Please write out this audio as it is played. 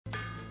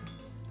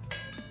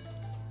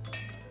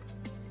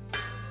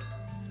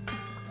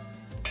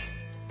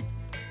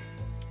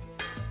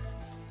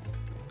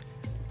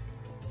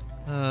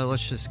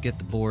Let's just get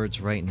the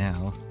boards right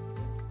now.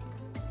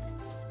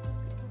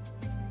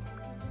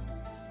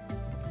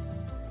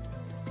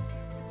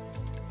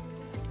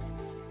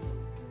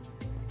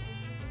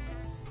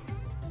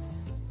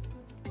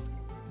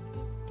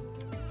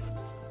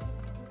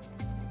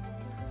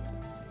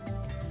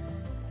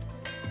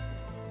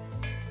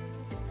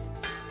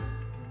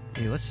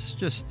 Okay, let's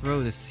just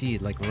throw the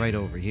seed like right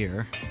over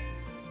here.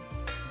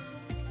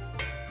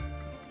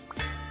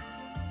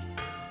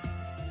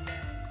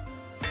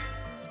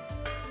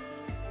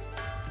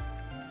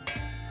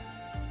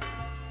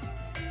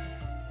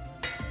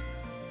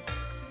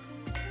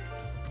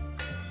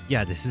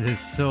 Yeah, this is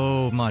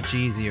so much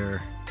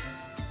easier.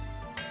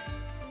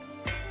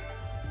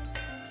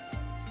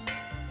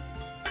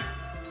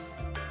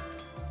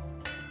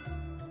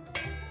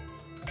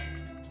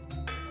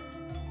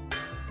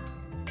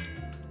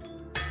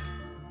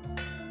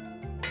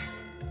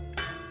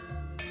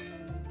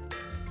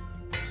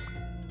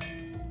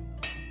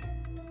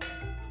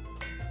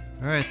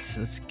 Alright,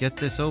 let's get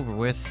this over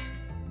with.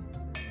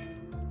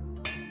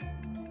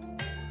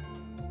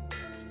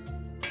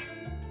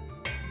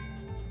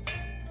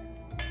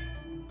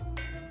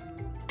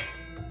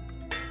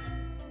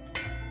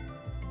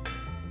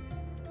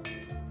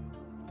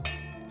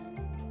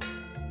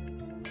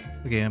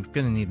 Okay, I'm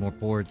gonna need more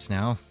boards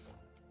now.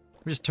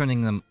 We're just turning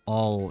them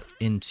all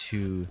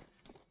into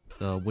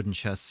the wooden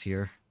chests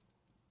here.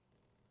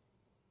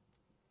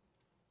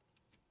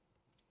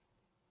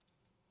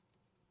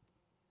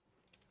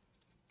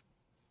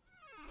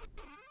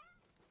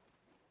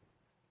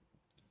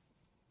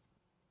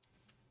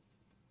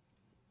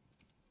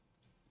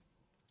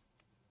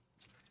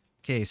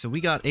 Okay, so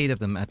we got 8 of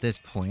them at this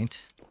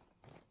point.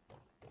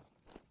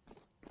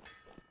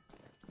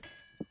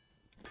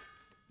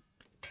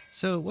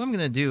 So what I'm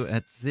gonna do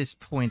at this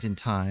point in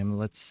time,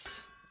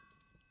 let's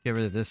get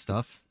rid of this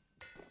stuff.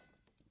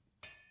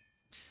 I'm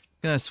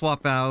gonna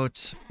swap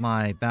out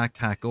my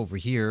backpack over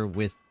here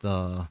with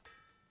the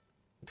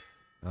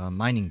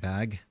mining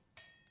bag.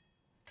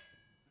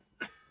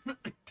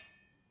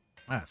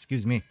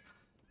 Excuse me.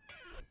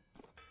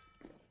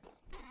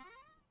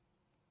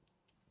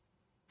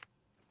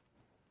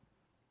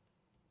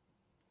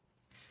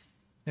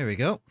 There we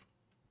go.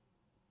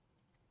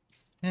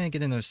 And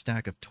get another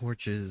stack of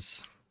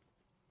torches.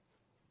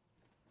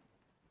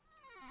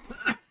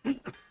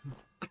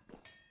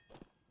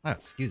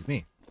 Excuse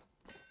me.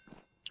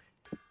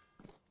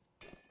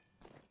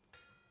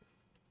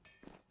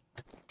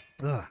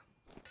 Ugh.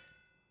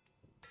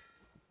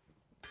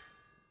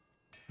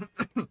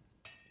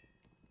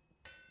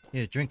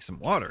 Yeah, drink some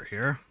water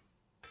here.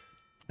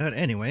 But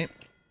anyway,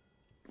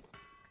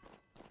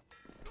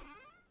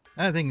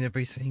 I think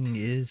everything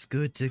is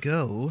good to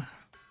go.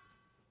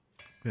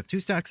 We have 2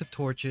 stacks of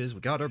torches,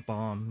 we got our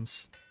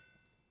bombs.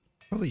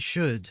 Probably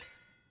should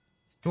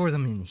store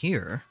them in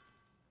here.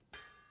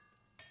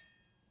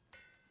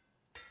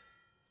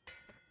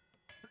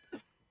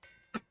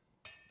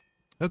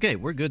 Okay,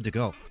 we're good to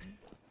go.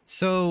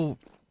 So,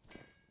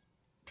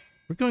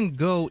 we're going to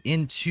go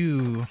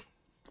into...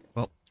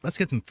 Well, let's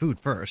get some food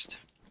first.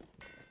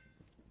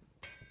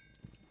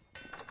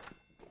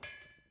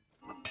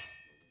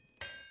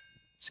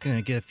 Just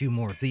gonna get a few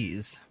more of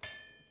these.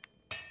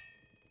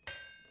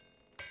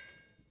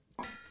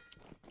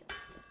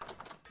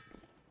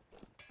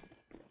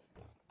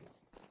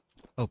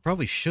 Oh,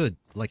 probably should,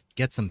 like,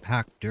 get some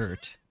packed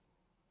dirt.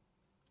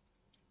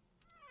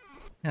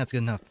 Yeah, that's good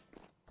enough.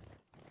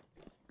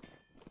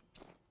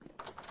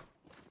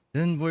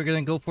 Then we're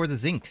gonna go for the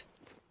zinc.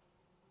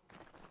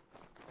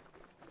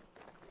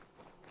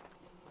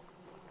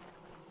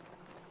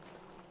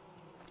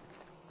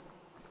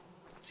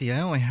 See, I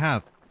only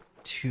have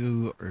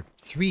 2 or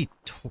 3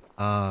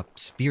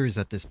 spears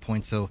at this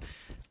point, so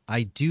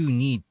I do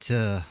need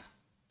to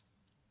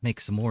make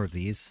some more of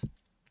these.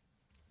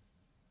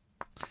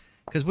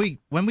 Because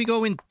when we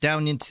go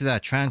down into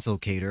that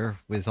translocator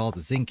with all the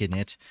zinc in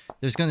it,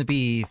 there's going to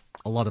be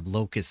a lot of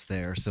locusts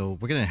there, so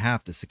we're going to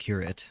have to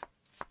secure it.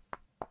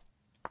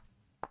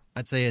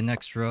 I'd say an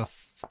extra,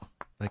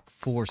 like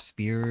 4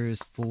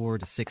 spears, 4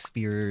 to 6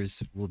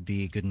 spears would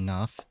be good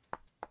enough.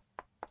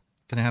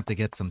 Gonna have to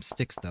get some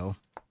sticks though.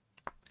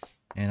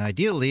 And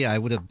ideally, I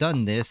would have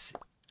done this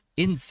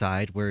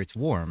inside where it's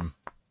warm.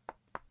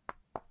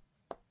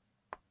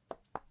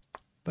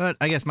 But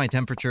I guess my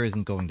temperature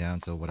isn't going down,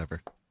 so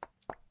whatever.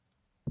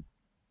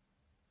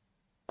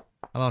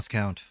 I lost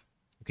count.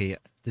 Okay,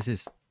 this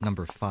is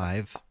number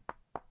 5.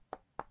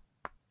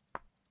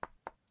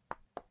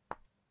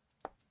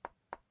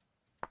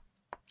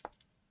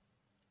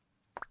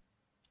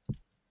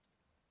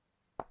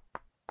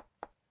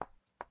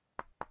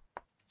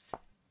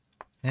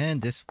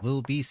 And this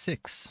will be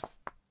 6.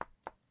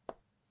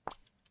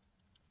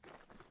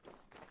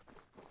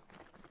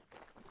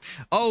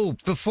 Oh,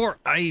 before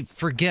I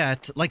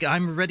forget, like,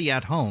 I'm already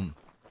at home.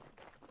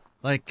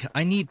 Like,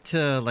 I need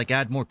to, like,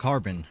 add more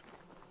carbon.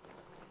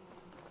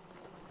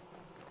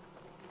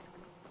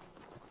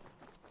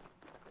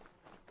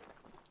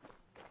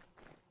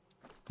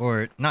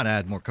 Or, not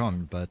add more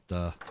carbon, but,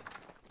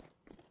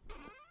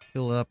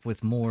 fill it up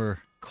with more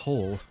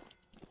coal.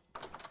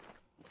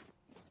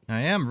 Now,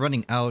 I am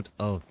running out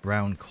of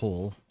brown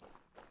coal,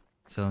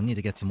 so I need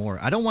to get some more.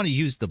 I don't want to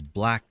use the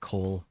black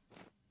coal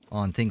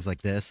on things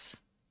like this.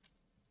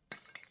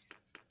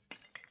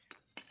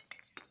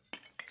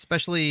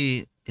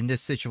 Especially in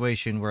this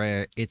situation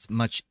where it's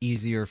much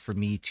easier for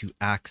me to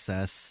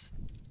access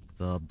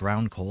the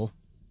brown coal.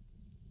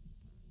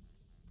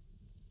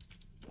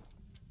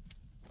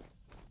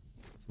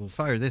 So we'll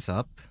fire this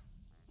up.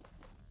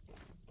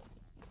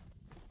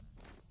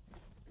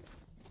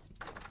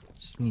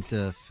 Just need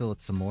to fill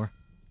it some more.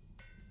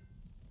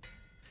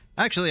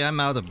 Actually, I'm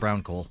out of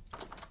brown coal.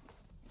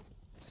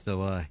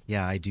 So,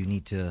 yeah, I do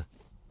need to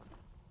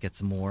get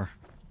some more.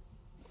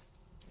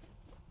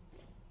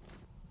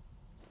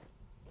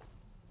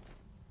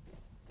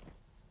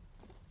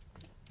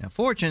 Now,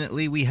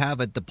 fortunately, we have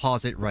a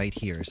deposit right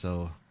here,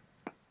 so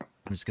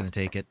I'm just gonna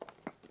take it.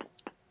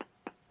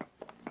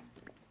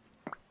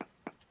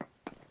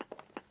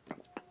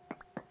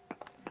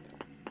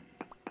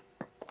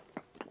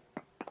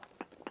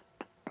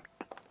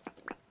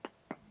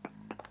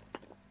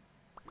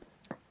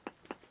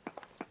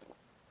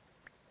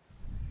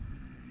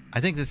 I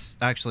think this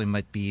actually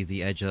might be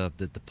the edge of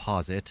the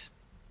deposit.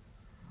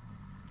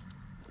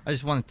 I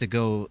just wanted to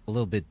go a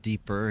little bit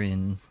deeper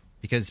in,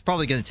 because it's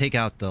probably going to take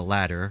out the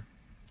ladder,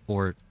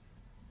 or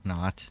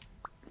not.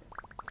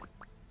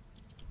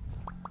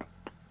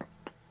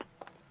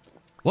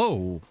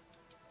 Whoa!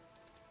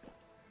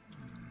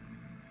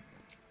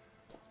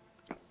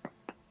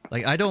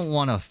 Like, I don't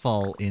want to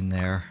fall in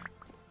there.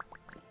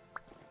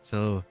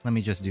 So, let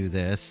me just do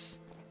this.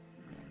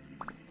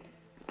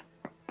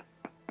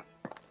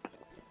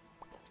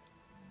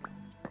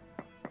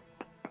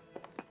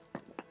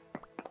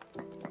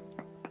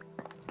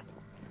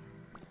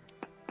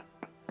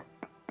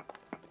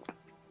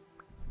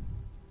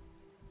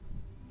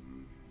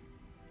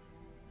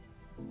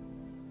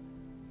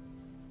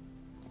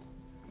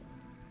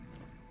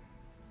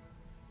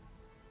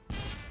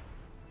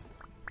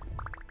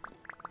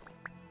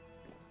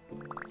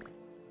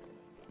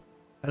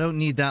 I don't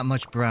need that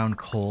much brown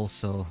coal,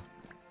 so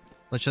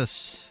let's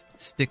just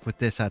stick with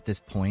this at this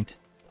point.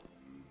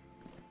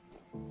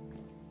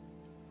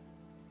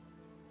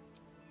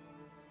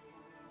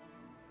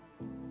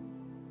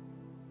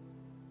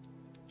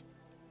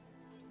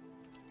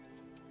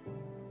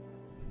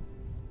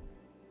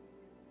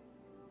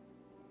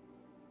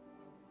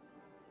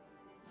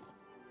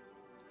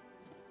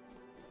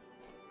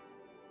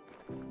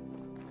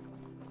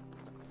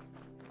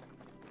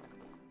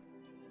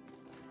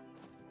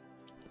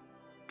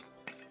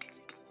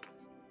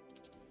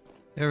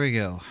 There we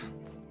go.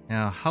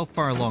 Now, how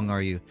far along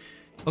are you?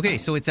 Okay,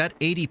 so it's at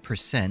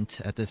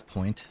 80% at this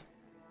point.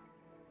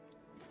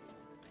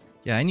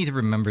 Yeah, I need to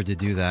remember to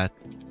do that.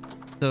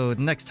 So,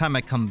 next time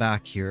I come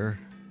back here,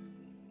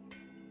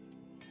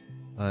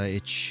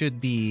 it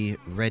should be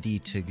ready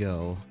to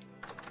go.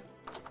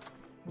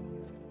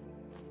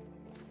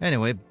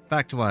 Anyway,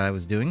 back to what I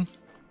was doing.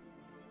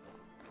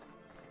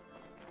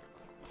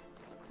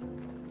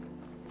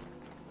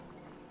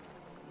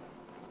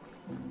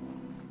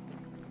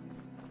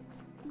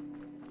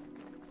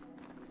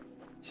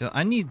 So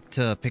I need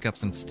to pick up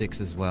some sticks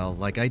as well.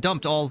 Like, I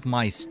dumped all of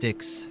my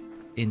sticks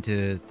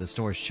into the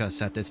storage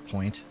chest at this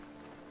point.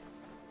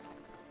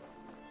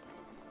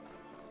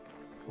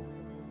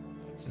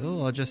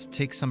 So I'll just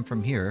take some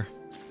from here.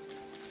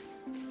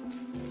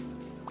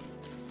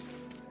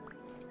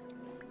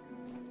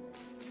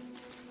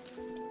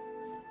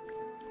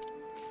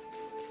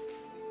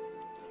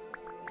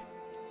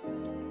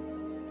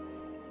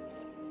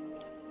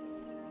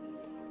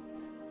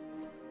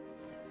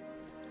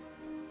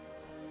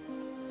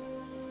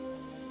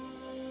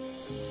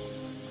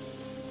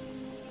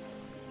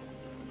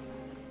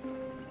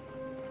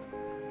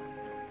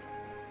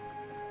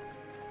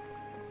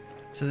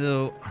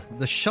 So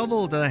the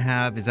shovel that I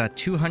have is at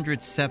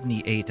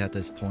 278 at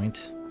this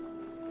point.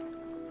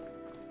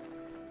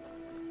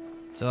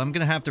 So I'm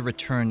gonna have to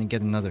return and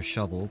get another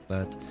shovel,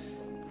 but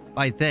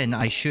by then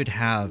I should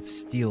have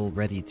steel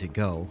ready to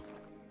go.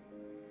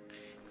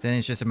 Then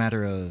it's just a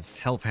matter of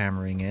health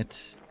hammering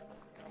it.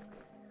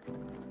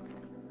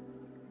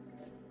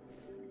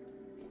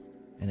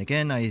 And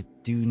again, I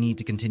do need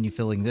to continue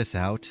filling this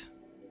out.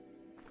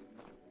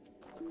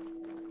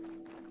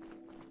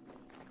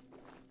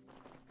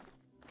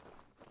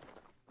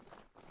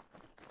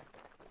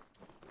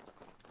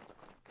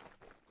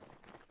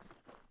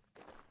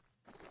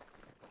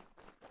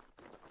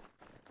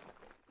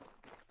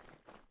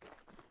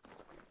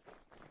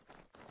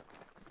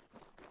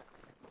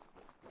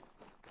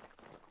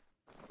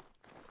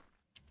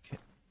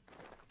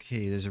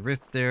 Okay, there's a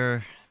rift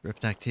there.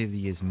 Rift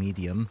activity is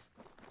medium.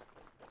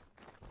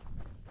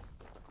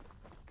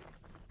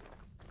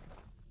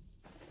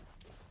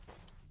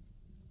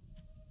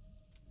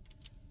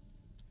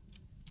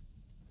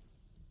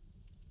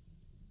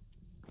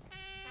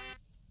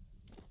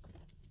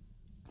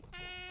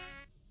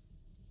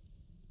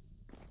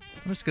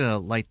 I'm just gonna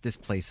light this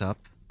place up.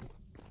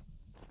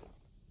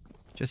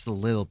 Just a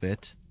little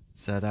bit.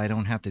 so that I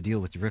don't have to deal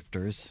with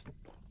drifters.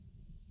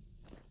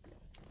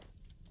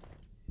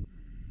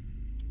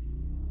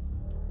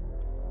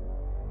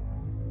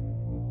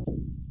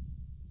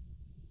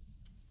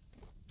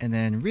 And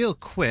then real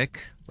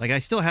quick, like I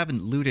still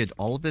haven't looted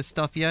all of this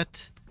stuff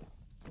yet.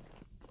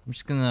 I'm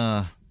just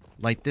gonna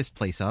light this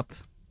place up.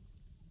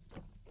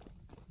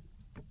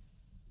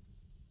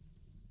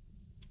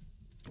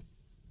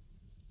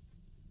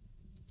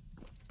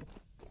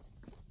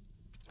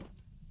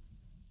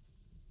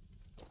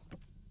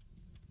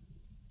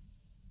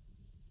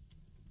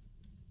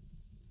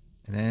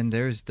 And then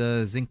there's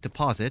the zinc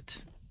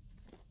deposit.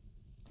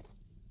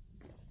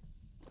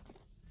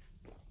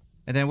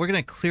 And then we're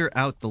gonna clear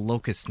out the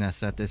locust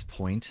nest at this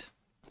point.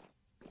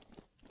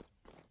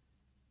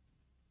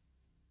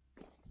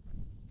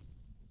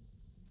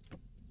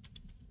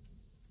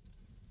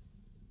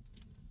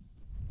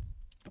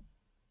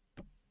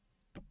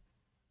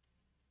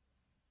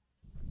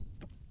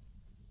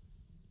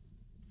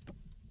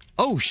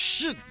 Oh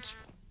shit!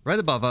 Right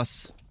above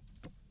us.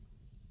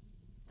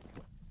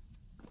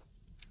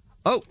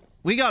 Oh,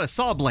 we got a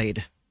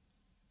Sawblade.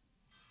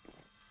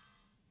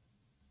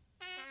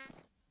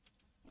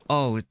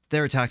 Oh,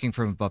 they're attacking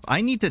from above.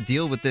 I need to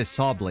deal with this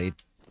Sawblade.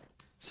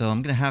 So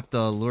I'm gonna have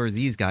to lure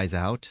these guys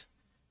out.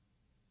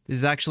 This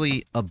is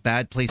actually a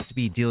bad place to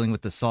be dealing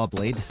with the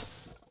Sawblade.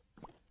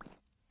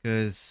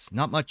 Because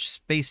not much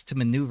space to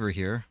maneuver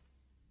here.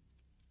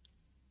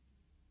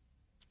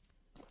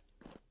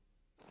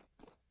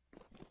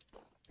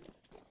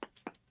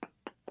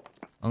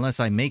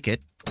 Unless I make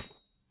it.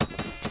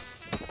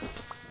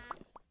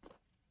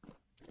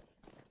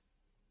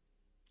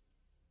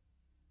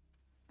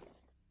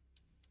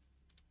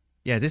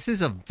 Yeah, this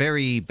is a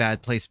very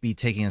bad place to be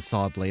taking a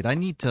Sawblade. I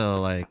need to,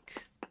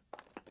 like,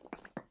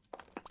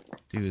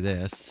 do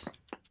this.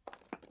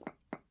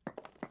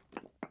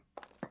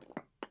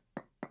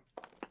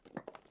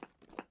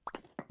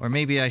 Or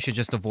maybe I should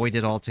just avoid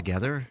it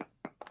altogether.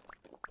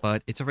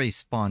 But it's already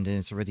spawned and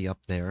it's already up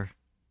there.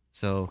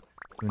 So,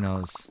 who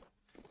knows.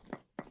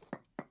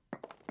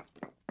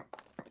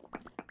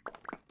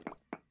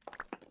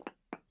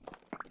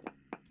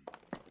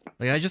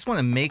 Like, I just want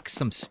to make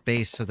some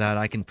space so that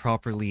I can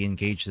properly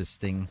engage this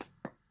thing.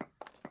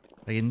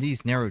 Like, in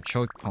these narrow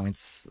choke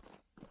points,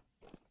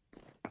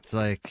 it's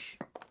like...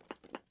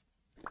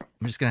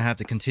 I'm just gonna have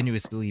to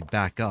continuously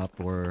back up,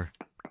 or...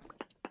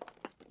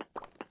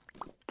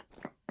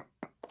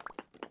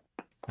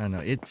 I don't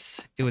know,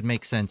 it would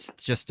make sense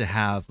just to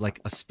have, like,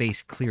 a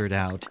space cleared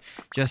out,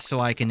 just so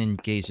I can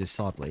engage this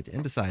Sawblade.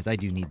 And besides, I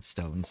do need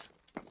stones.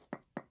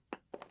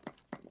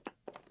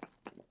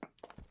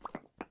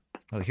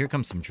 Oh, here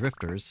comes some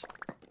drifters.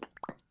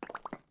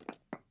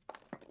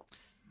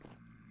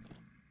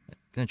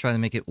 Gonna try to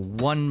make it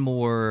one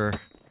more...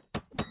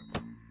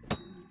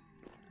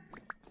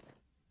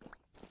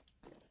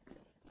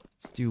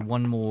 Let's do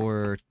one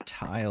more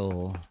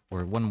tile,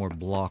 or one more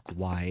block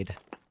wide.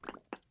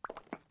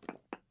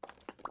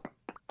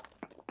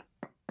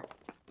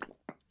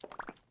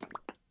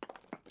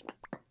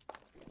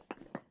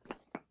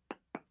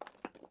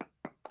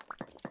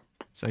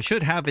 So I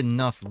should have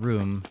enough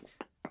room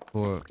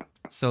for...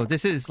 So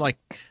this is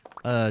like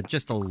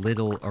just a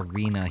little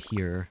arena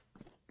here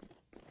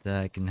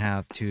that I can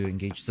have to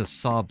engage the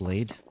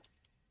Sawblade.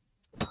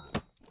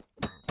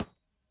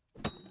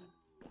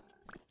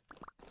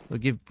 It'll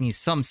give me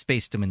some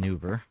space to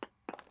maneuver.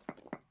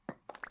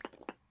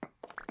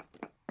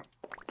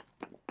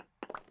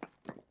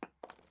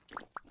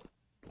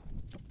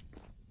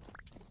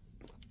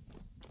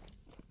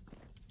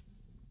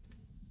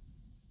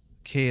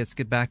 Okay, let's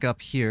get back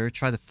up here.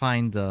 Try to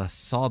find the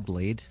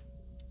Sawblade.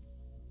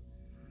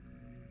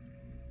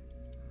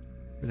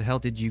 Where the hell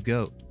did you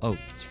go? Oh,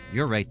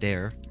 you're right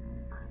there.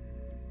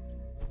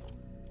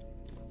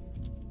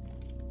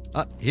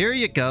 Here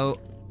you go.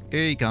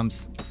 Here he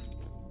comes.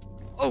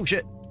 Oh,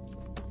 shit.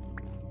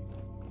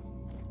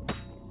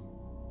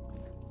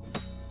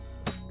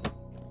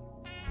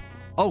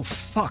 Oh,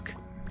 fuck.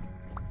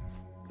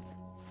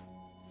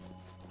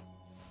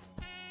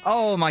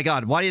 Oh my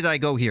god, why did I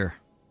go here?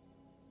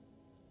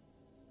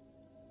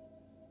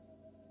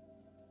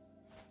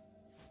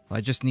 I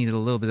just needed a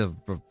little bit of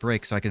a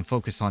break so I can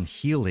focus on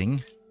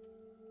healing.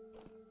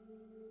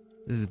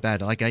 This is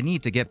bad. Like, I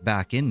need to get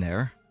back in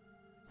there.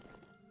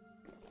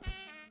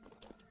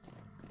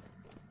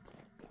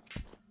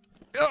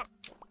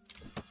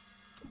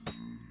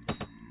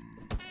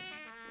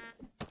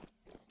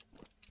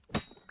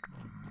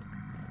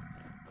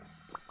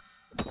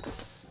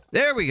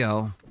 There we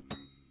go.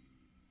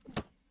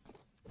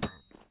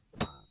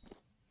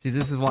 See,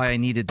 this is why I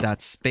needed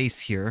that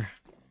space here.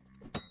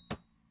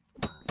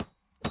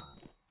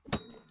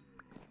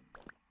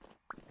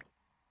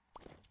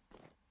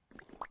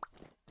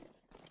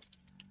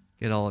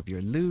 Get all of your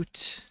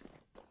loot.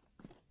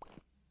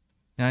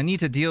 Now I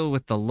need to deal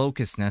with the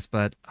locust nest,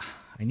 but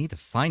I need to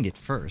find it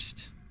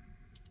first.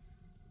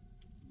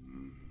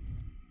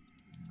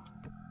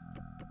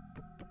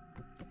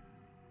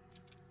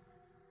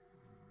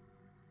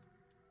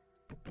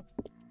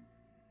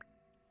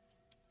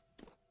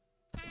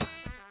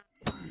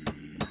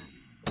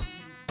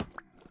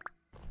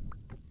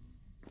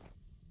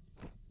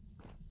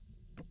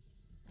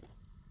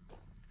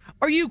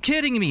 Are you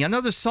kidding me?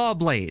 Another saw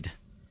blade.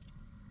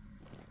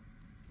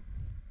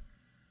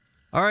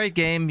 Alright,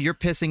 game, you're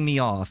pissing me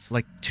off.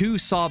 Like, 2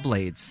 saw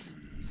blades.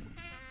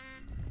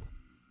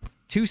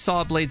 2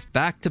 saw blades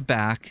back to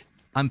back.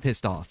 I'm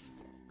pissed off.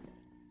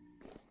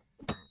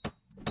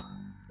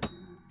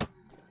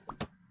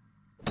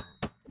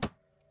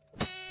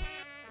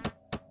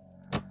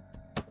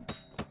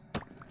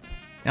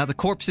 Now the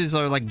corpses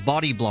are like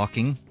body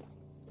blocking.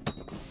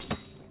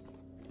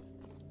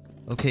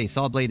 Okay,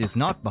 Sawblade is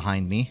not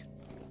behind me.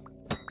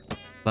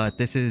 But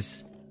this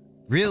is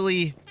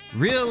really,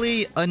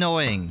 really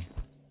annoying.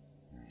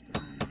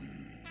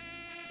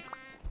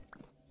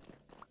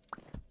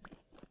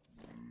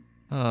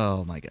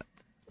 Oh my god.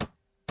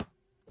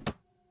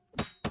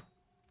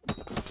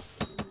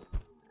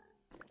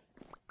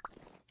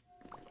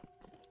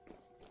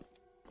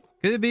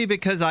 Could it be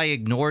because I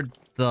ignored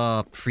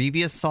the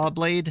previous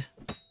Sawblade?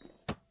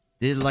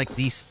 Did it like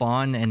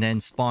despawn and then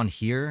spawn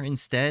here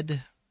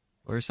instead?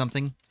 Or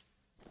something?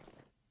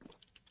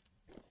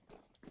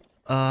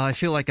 I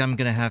feel like I'm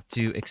gonna have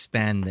to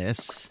expand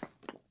this.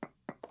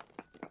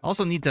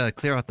 Also need to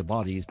clear out the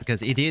bodies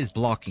because it is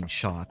blocking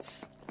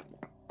shots.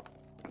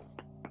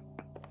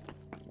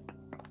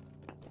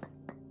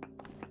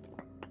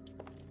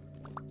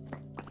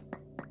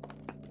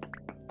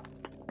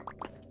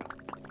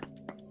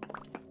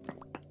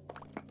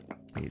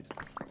 Okay,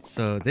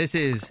 so this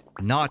is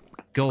not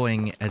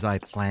going as I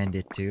planned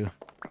it to.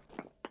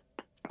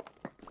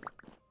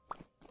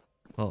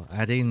 Well,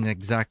 I didn't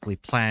exactly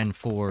plan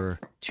for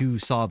 2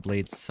 saw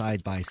blades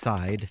side by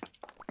side.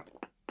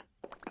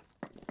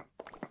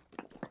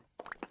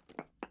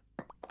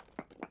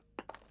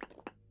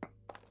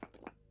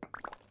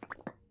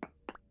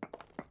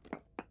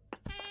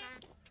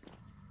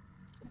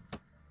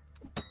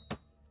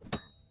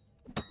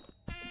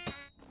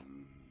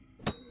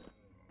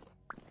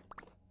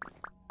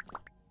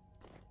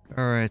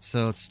 Alright,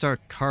 so let's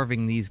start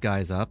carving these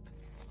guys up.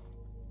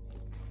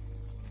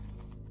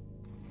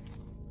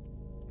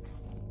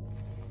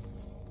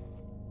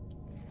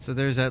 So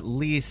there's at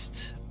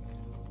least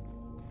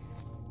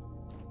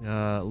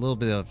a little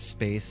bit of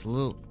space, a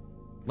little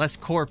less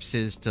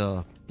corpses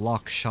to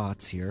block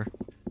shots here.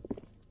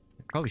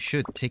 I probably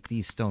should take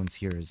these stones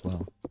here as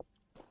well.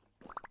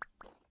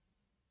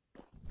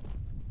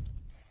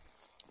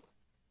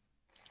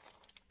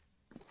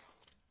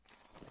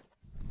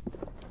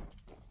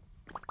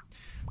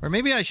 Or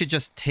maybe I should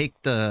just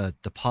take the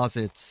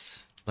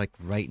deposits, like,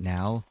 right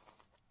now.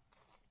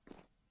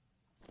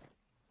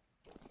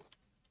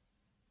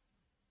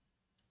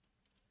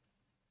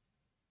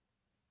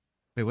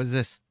 Wait, what is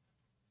this?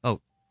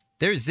 Oh,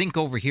 there's zinc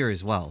over here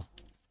as well.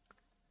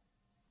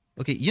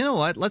 Okay, you know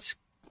what? Let's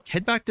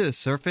head back to the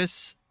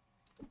surface.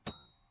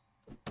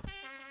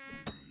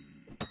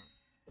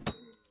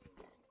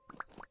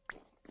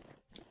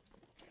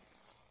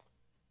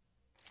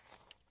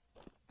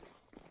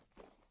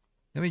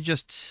 Let me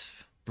just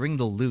bring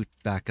the loot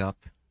back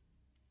up.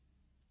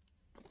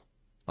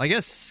 I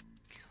guess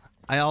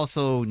I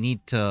also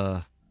need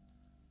to,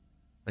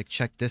 like,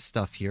 check this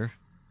stuff here.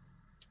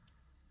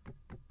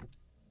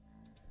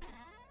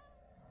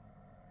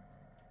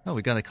 Oh,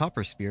 we got a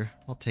copper spear.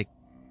 I'll take...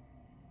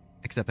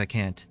 Except I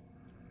can't.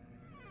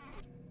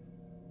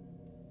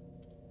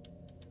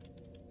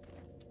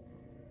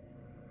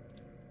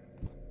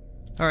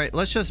 Alright,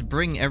 let's just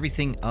bring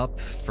everything up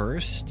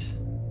first.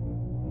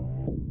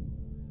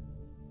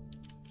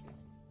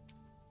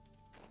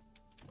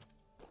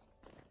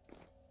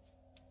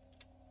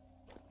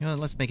 You know,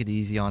 let's make it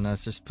easy on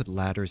us. Just put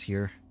ladders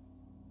here.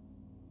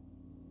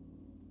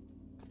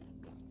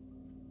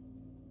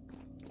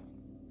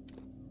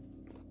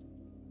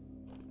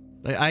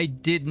 I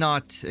did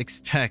not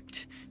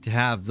expect to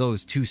have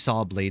those 2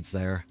 saw blades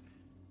there.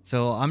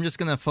 So I'm just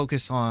gonna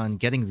focus on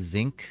getting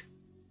zinc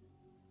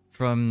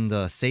from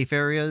the safe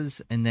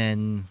areas, and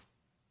then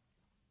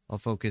I'll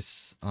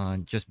focus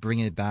on just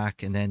bringing it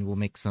back, and then we'll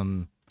make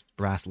some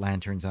brass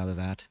lanterns out of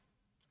that.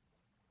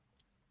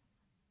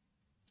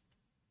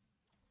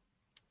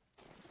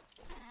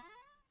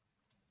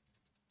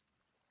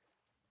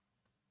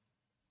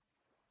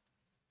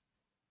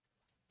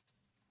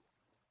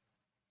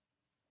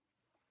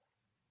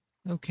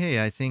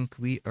 Okay, I think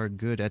we are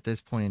good at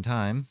this point in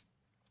time.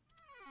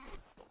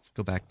 Let's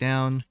go back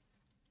down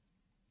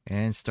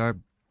and start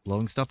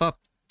blowing stuff up.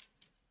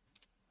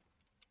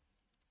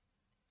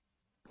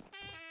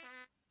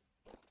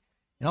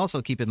 And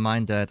also keep in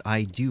mind that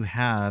I do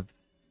have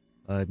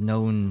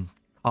known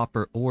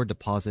copper ore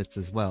deposits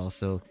as well,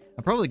 so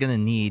I'm probably going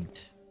to need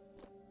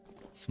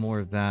some more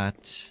of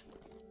that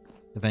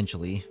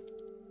eventually.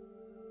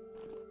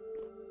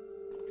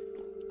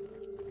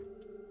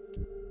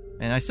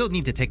 And I still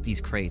need to take these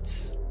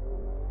crates.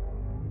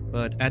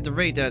 But at the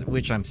rate at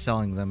which I'm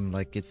selling them,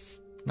 like,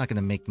 it's not going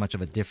to make much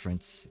of a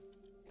difference.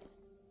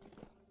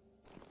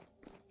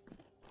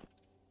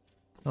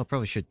 Oh,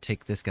 probably should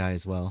take this guy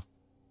as well.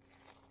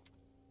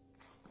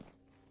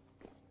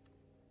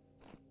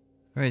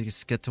 Alright,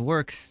 let's get to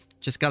work.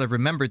 Just gotta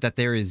remember that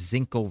there is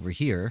zinc over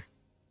here.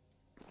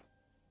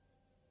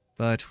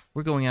 But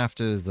we're going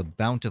after the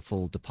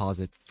bountiful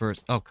deposit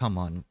first. Oh, come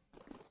on.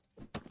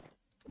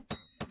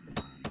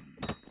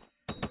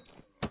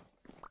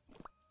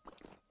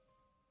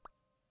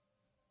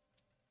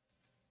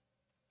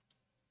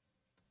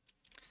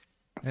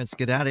 Let's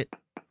get at it.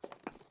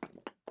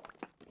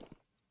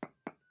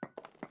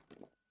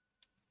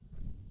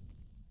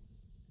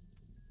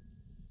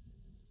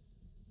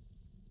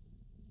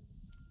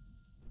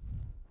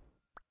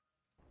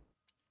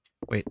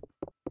 Wait.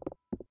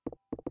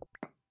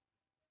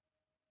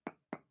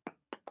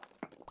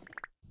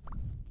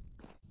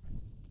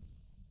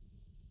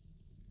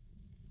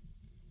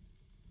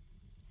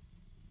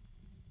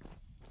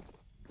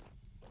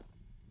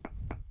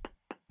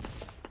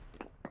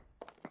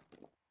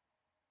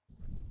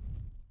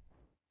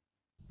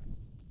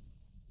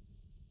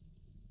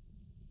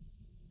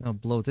 I'll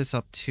blow this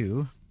up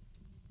too.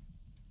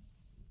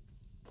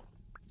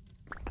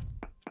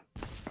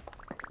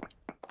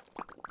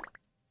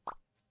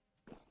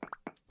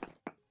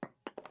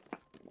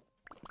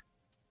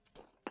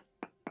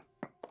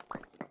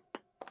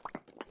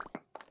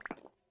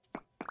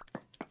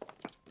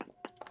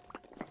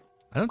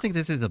 I don't think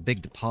this is a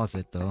big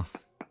deposit though.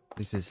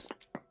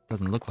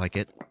 Doesn't look like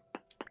it.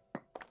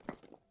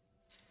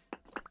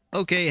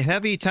 Okay,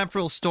 heavy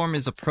temporal storm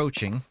is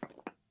approaching.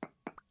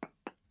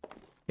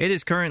 It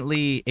is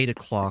currently 8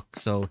 o'clock,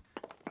 so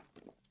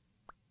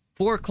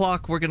 4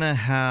 o'clock we're gonna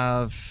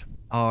have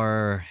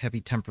our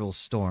heavy temporal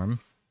storm.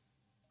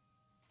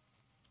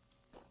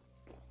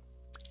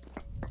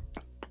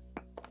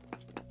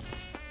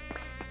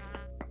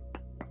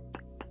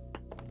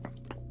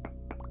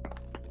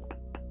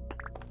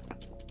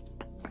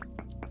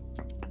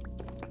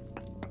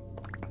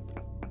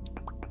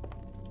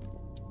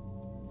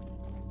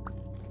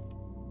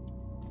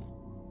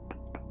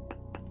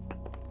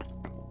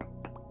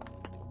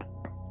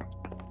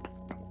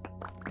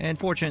 And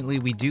fortunately,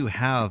 we do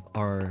have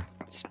our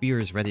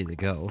spears ready to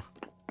go.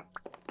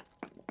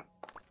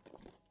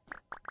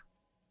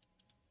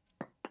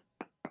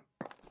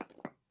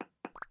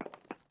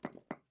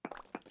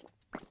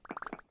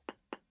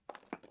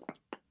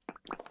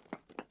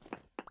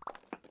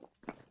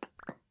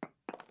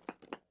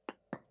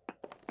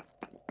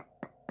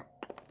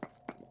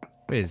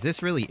 Wait, is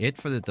this really it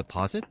for the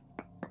deposit?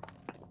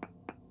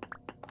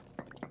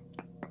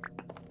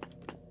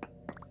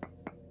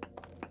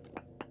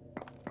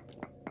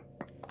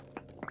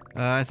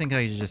 I think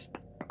I just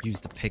use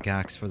the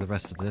pickaxe for the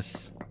rest of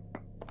this.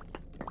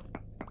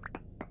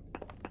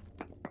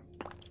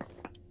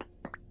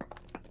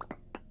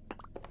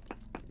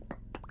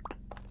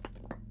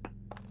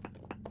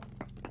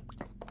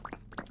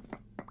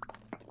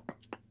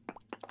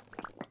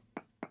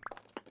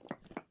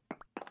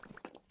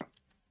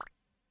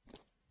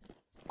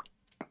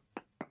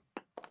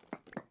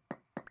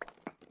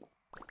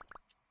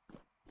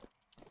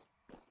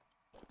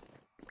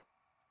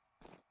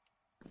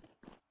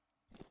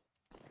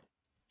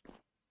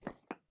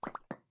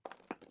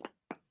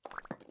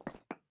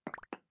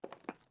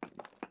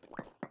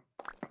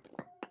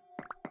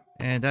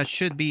 And that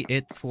should be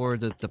it for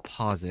the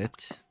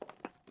deposit.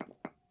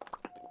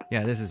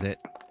 Yeah, this is it.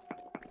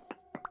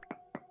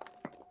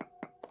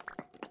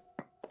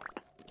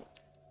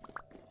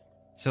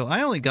 So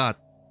I only got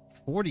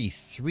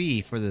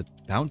 43 for the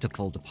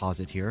bountiful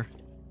deposit here.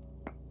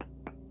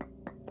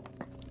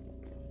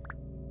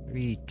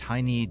 Very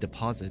tiny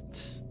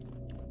deposit.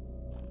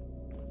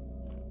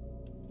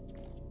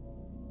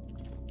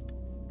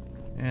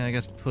 And I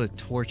guess put a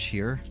torch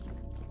here.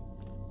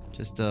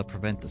 Just to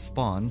prevent the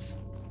spawns.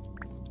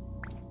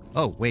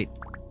 Oh, wait.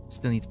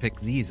 Still need to pick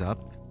these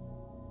up.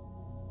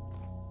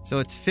 So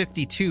it's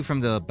 52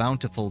 from the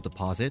bountiful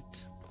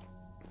deposit.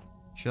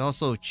 Should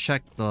also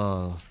check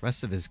the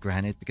rest of his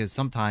granite because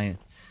sometimes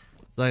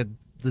the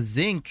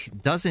zinc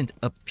doesn't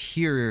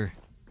appear.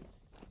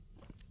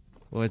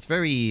 Well, it's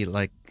very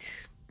like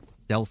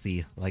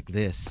stealthy like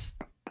this.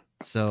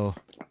 So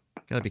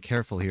gotta be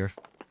careful here.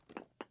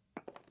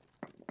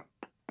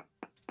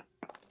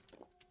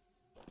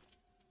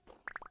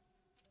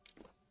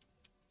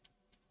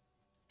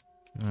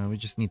 We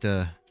just need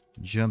to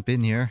jump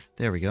in here.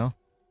 There we go.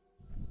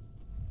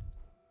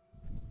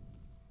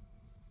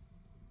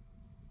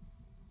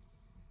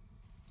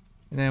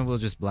 And then we'll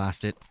just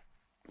blast it.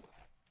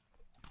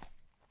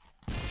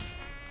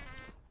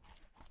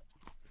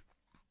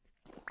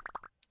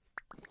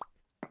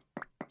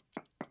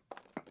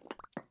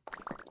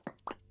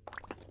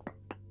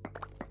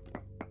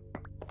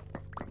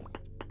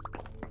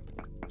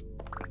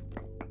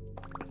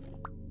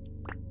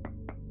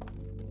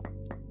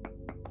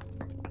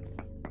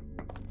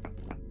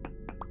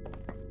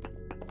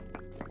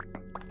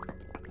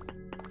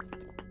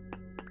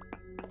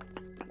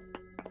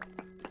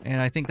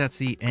 And I think that's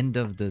the end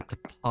of the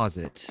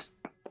deposit.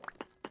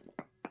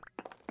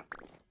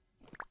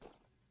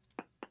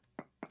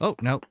 Oh,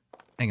 no.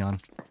 Hang on.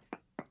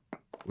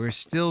 We're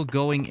still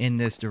going in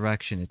this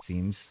direction, it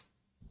seems.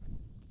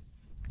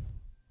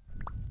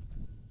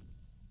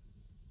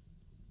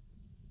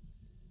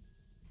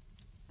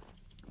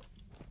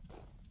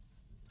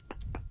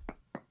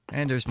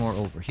 And there's more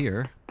over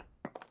here.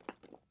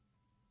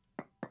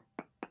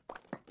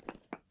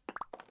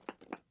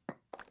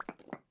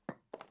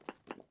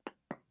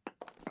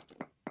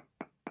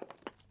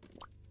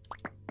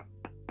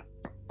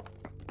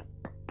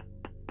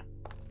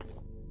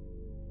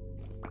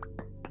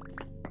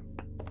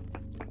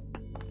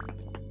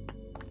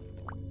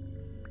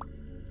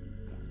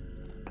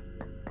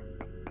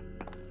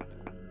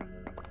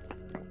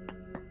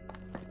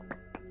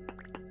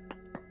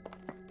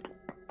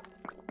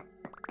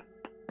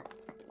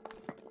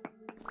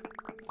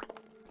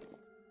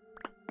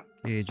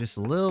 Okay, just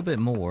a little bit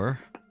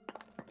more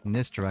in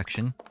this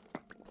direction.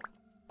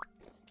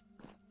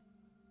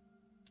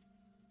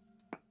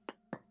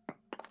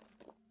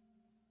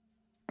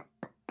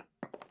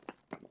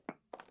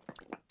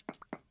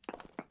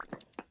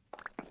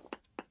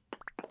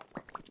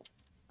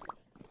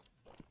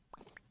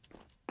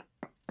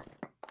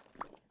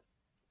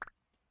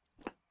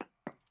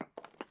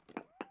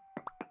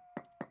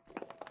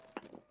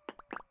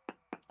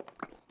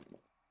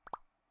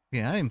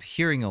 Yeah, I'm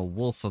hearing a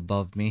wolf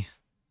above me.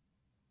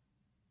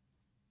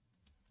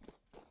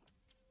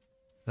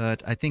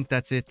 But I think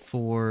that's it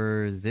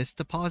for this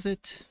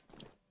deposit.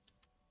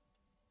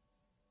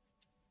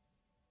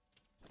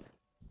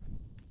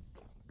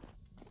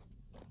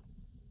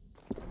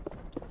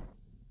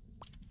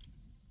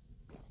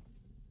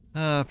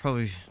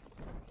 Probably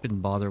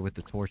shouldn't bother with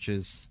the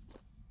torches.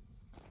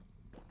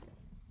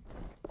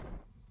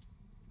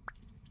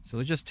 So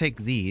we'll just take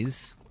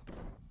these.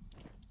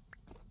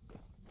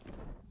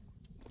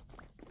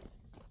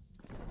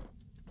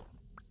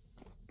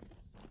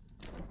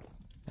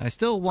 I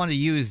still want to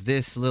use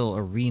this little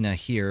arena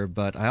here,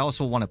 but I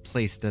also want a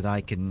place that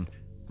I can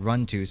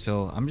run to,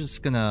 so I'm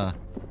just gonna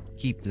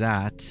keep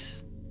that.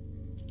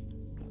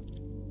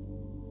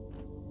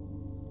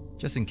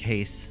 Just in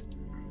case.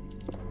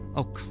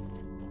 Oh.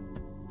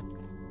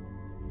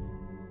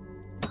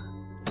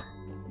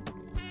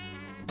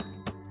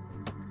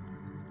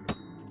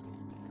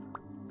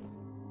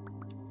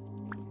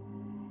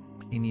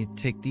 You need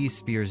to take these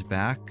spears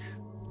back.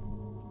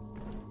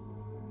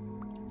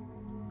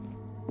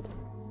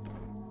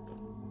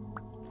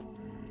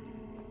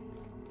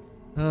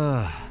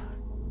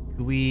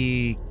 Can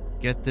we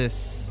get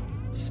this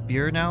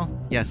spear now?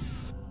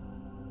 Yes.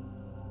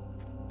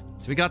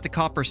 So we got the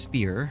copper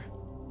spear.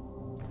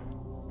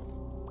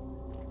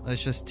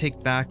 Let's just take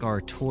back our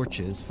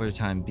torches for the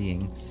time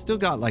being. Still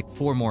got like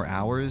 4 more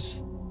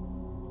hours.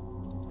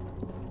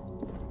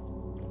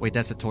 Wait,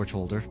 that's a torch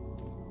holder.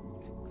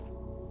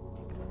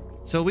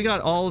 So we got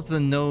all of the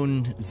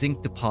known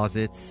zinc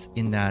deposits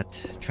in that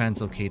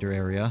translocator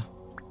area.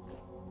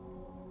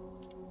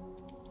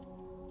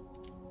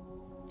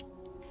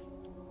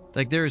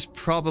 Like, there's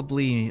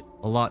probably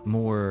a lot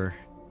more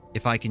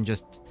if I can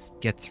just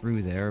get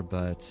through there,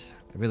 but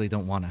I really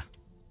don't want to.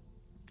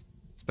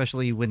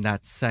 Especially when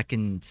that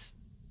second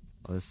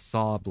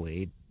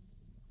Sawblade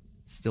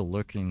is still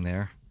lurking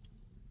there.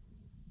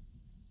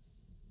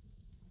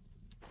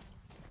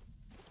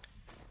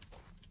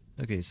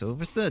 Okay, so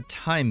for the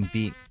time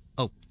being...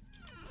 Oh,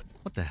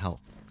 what the hell?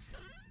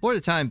 For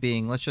the time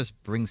being, let's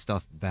just bring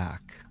stuff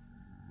back.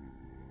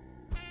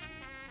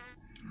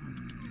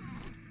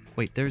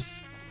 Wait,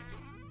 there's...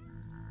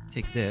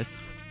 Take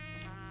this.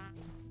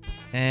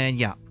 And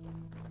yeah,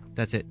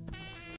 that's it.